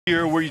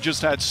Year where he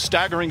just had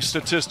staggering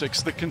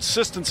statistics. The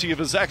consistency of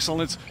his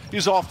excellence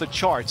is off the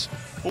charts.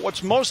 But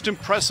what's most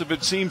impressive,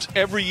 it seems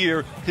every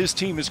year his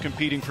team is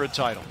competing for a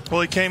title. Well,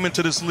 he came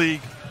into this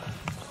league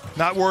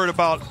not worried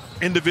about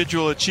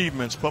individual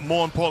achievements, but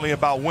more importantly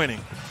about winning.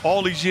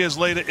 All these years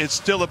later, it's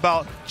still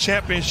about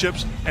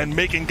championships and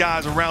making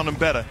guys around him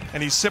better.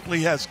 And he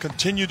simply has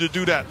continued to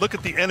do that. Look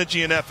at the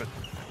energy and effort.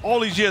 All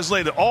these years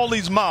later, all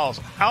these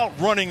miles,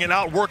 outrunning and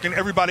outworking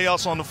everybody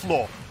else on the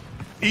floor.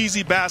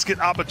 Easy basket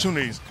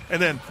opportunities, and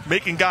then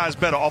making guys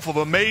better off of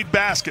a made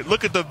basket.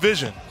 Look at the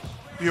vision,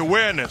 the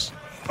awareness,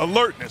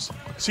 alertness.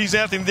 Sees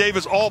Anthony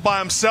Davis all by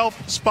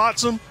himself,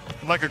 spots him,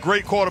 and like a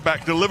great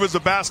quarterback, delivers the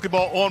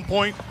basketball on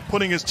point,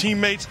 putting his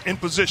teammates in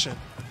position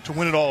to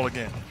win it all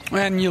again.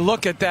 And you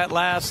look at that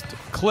last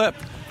clip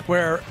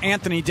where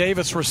Anthony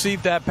Davis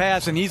received that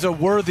pass, and he's a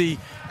worthy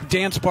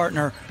dance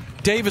partner.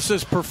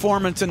 Davis's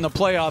performance in the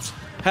playoffs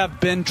have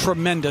been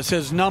tremendous.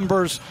 His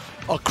numbers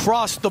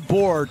across the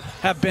board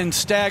have been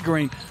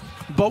staggering.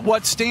 But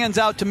what stands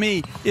out to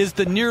me is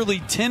the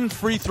nearly 10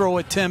 free throw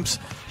attempts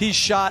he's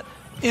shot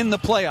in the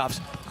playoffs.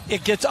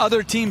 It gets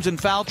other teams in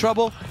foul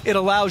trouble. It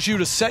allows you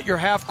to set your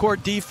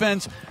half-court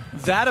defense.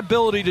 That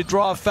ability to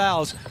draw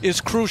fouls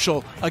is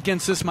crucial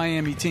against this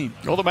Miami team.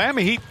 Well, the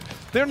Miami Heat,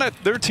 they're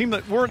a team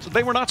that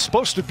they were not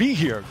supposed to be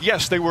here.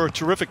 Yes, they were a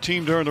terrific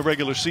team during the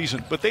regular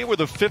season, but they were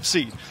the 5th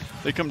seed.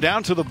 They come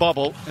down to the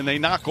bubble, and they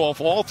knock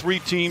off all 3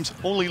 teams,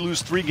 only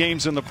lose 3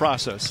 games in the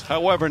process.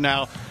 However,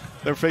 now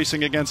they're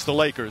facing against the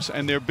Lakers,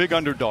 and they're big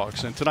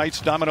underdogs. And tonight's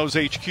Domino's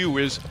HQ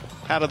is,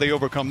 how do they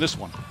overcome this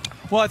one?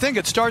 Well, I think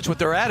it starts with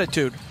their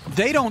attitude.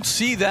 They don't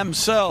see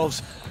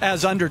themselves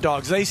as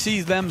underdogs. They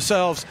see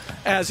themselves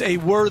as a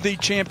worthy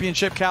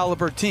championship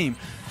caliber team.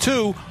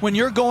 2, when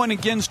you're going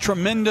against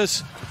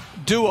tremendous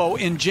duo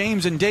in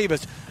James and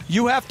Davis,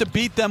 you have to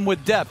beat them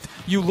with depth.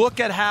 You look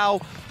at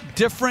how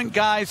different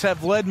guys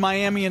have led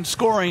Miami in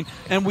scoring,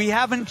 and we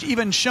haven't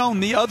even shown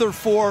the other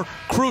 4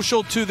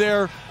 crucial to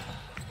their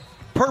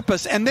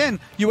purpose. And then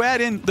you add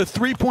in the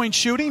three-point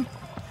shooting,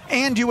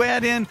 and you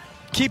add in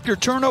keep your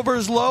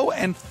turnovers low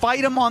and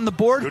fight them on the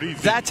board.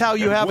 That's how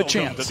you have a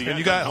chance. And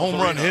you got home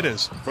run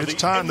hitters. It's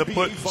time to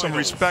put some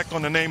respect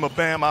on the name of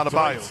Bam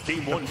Adebayo.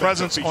 The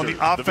presence on the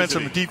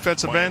offensive and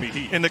defensive end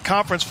in the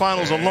conference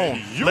finals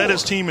alone led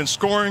his team in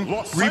scoring,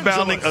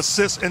 rebounding,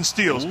 assists, and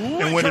steals.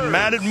 And when it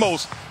mattered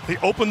most, he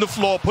opened the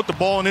floor, put the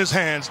ball in his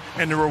hands,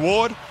 and the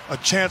reward, a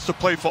chance to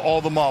play for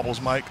all the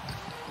marbles, Mike.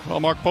 Well,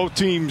 Mark, both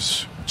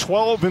teams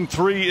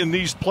 12-3 in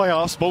these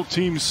playoffs. Both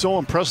teams so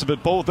impressive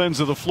at both ends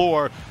of the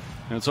floor.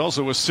 And it's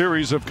also a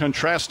series of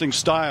contrasting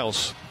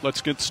styles. Let's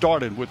get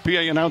started with PA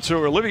announcer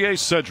Olivier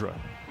Cedra.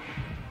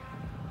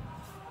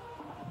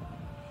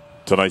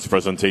 Tonight's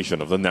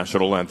presentation of the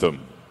national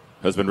anthem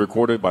has been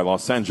recorded by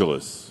Los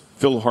Angeles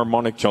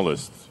Philharmonic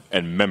cellist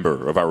and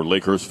member of our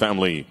Lakers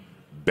family,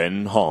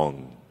 Ben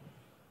Hong.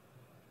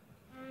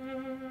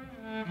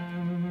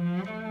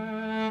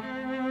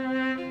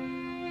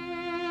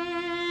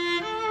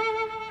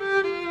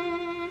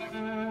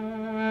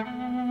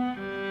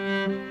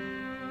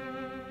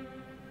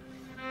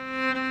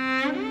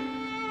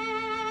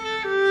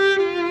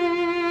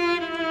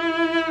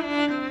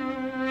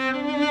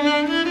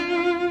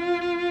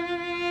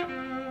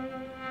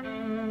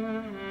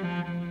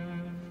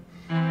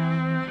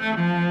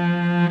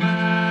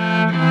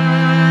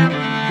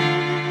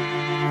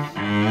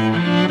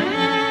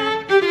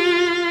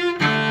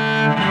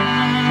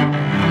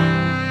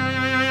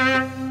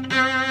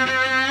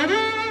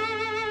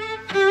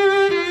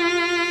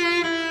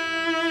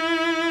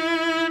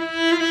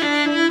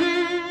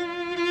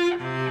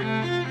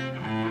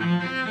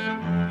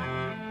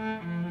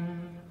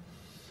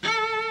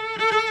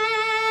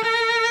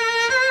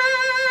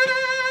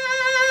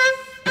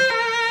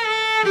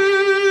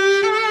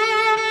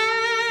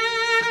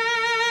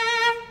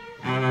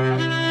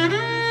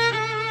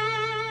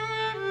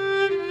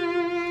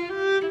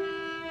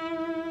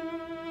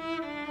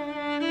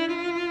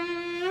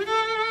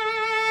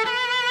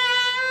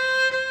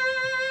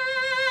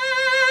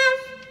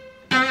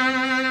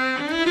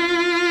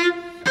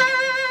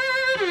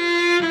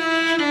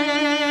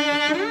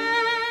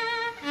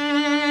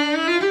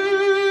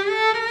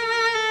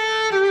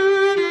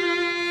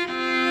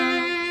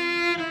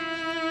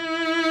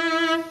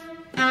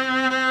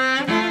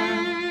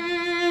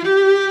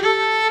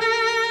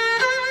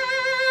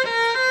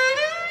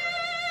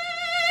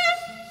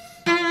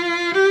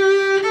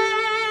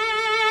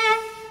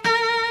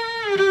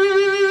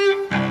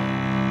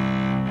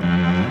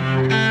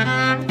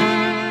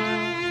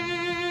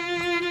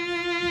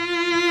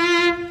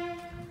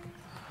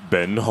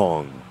 Ben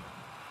Hong.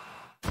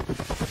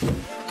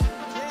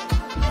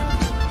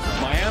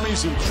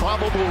 Miami's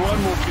improbable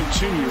run will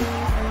continue.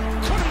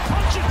 Couldn't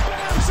punch it.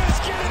 Bam says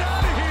get it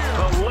out of here.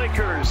 The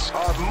Lakers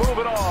are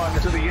moving on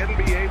to the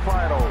NBA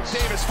Finals.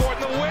 Davis for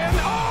the win.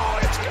 Oh,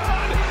 it's good.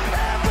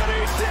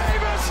 Anthony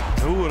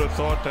Davis. Who would have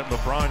thought that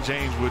LeBron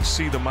James would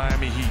see the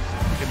Miami Heat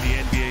in the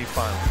NBA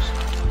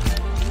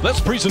Finals?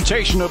 This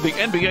presentation of the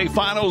NBA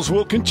Finals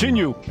will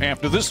continue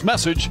after this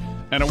message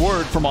And a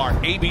word from our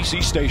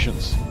ABC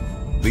stations.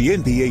 The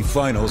NBA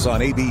Finals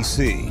on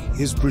ABC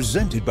is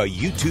presented by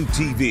YouTube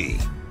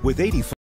TV with 85